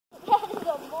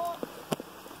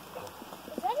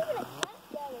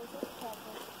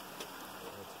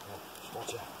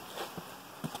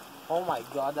Oh my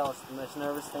god, that was the most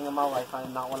nervous thing in my life. I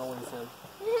did not want to lose him.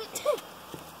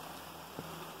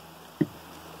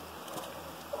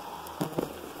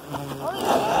 Oh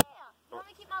yeah! You want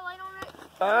me to keep my light on it?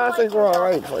 I think we're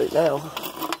alright right now.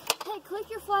 Hey, click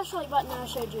your flashlight button that I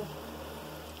showed you.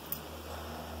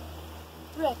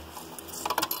 Rick.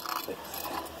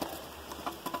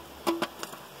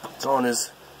 It's on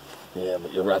his... Yeah,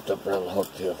 but you're wrapped up around the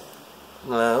hook too.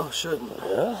 No, shouldn't.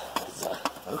 Yeah?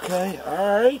 Okay,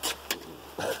 alright.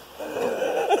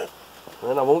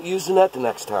 And I won't use the net the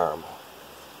next time.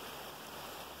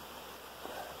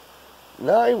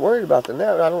 No, I ain't worried about the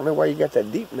net. I don't know why you got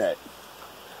that deep net.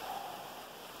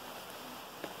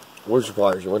 Where's your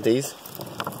pliers? You want these?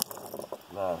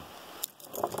 No.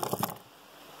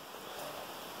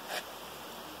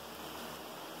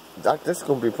 Doc, this is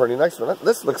going to be a pretty nice one.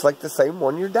 This looks like the same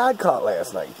one your dad caught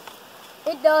last night.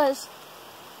 It does.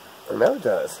 I know it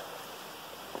does.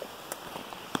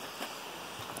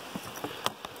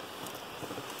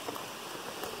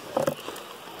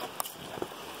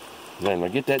 Man, now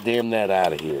get that damn net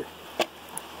out of here.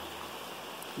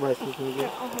 Right, you can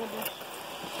get. I'll hold this.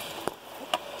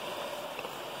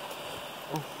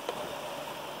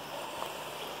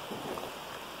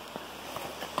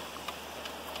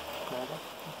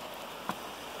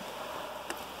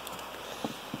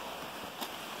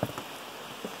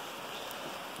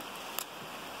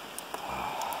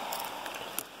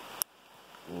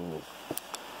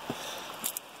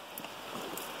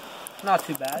 Not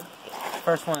too bad.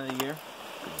 First one of the year.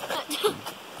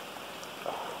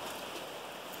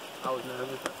 I was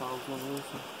nervous. I thought I was going to lose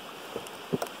him.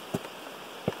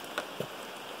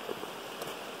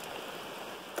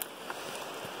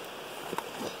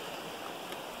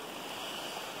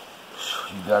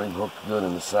 You got him hooked good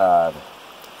in the side.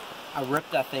 I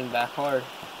ripped that thing back hard.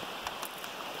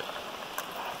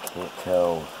 Can't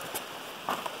tell.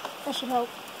 That should help.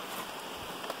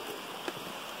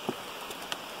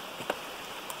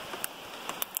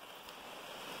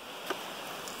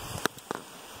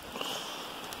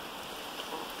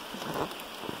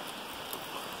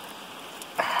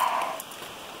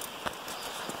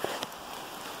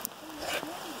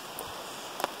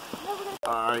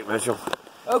 Alright, Mitchell.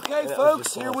 Okay,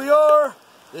 folks, here we are.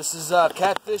 This is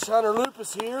Catfish Hunter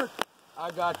Lupus here.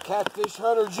 I got Catfish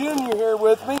Hunter Jr. here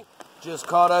with me. Just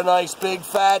caught a nice big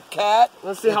fat cat.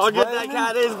 Let's see how good that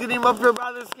cat is. Get him up here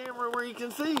by this camera where you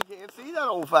can see. You can't see that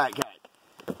old fat cat.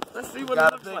 Let's see what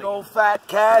Got it looks a big like. old fat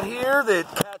cat here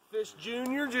that Catfish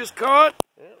Jr. just caught.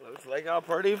 It looks like a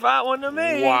pretty fat one to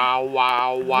me. Wow,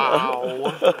 wow,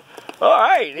 wow.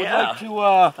 Alright, We'd yeah.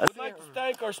 like to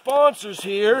thank our sponsors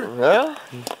here. Yeah?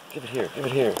 Give it here, give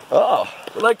it here. Oh.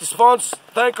 We'd like to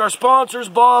thank our sponsors,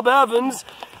 Bob Evans.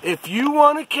 If you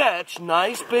want to catch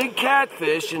nice big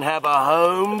catfish and have a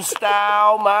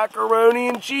home-style macaroni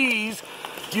and cheese,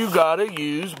 you gotta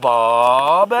use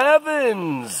Bob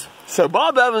Evans. So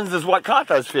Bob Evans is what caught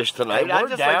those fish tonight. And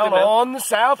we're down on the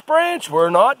South Branch. We're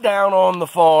not down on the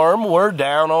farm. We're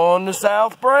down on the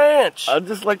South Branch. I'd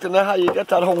just like to know how you got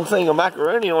that whole thing of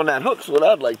macaroni on that hook's what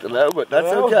I'd like to know, but that's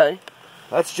Well, okay.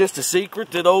 That's just a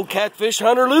secret that old Catfish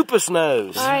Hunter Lupus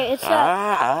knows. Alright, it's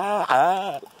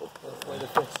up.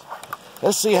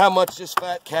 Let's see how much this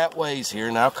fat cat weighs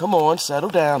here. Now, come on, settle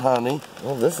down, honey.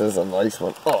 Well, this is a nice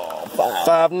one. Oh,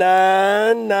 5'9",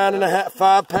 9.5,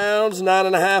 5 pounds,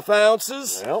 9.5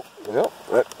 ounces. Yep.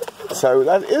 So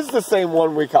that is the same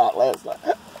one we caught last night.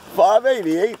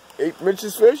 5'80", 8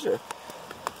 inches fisher.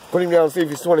 Put him down and see if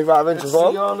he's 25 inches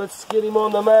long. Let's get him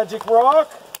on the magic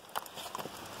rock.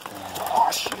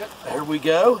 Oh, shit. There we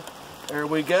go. There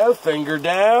we go. Finger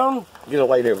down. Get a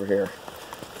light over here.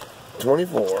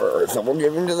 24, or someone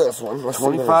give him to this one.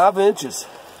 25 inches.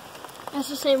 That's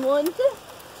the same one too?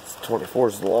 24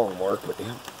 is the long mark, but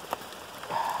yeah.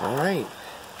 Alright.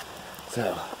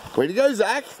 So, way to go,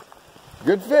 Zach.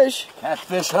 Good fish.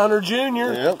 Catfish Hunter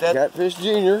Jr. Yep, Catfish Jr.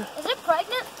 Is it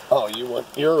pregnant? Oh, you want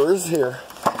yours here.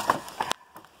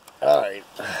 Alright.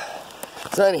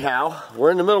 So anyhow,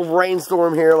 we're in the middle of a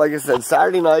rainstorm here. Like I said,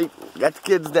 Saturday night. Got the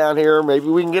kids down here. Maybe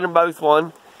we can get them both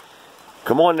one.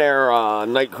 Come on there,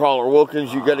 Nightcrawler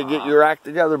Wilkins. You got to get your act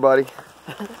together, buddy.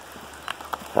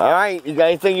 Alright, you got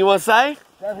anything you want to say?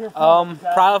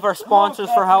 Proud of our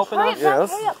sponsors for helping us.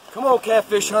 Yes. Come on,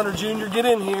 Catfish Hunter Jr., get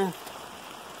in here.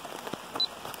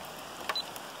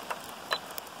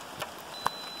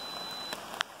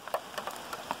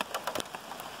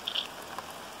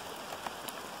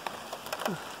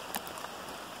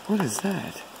 What is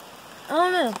that? I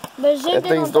don't know. But That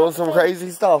thing's doing some crazy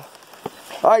stuff.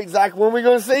 Alright, Zach, when are we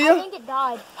going to see I you? think it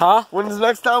died. Huh? When's the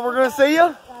next time we're going to see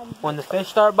you? When the fish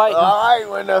start biting. All right,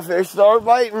 when the fish start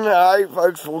biting. All right,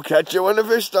 folks, we'll catch you when the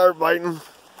fish start biting.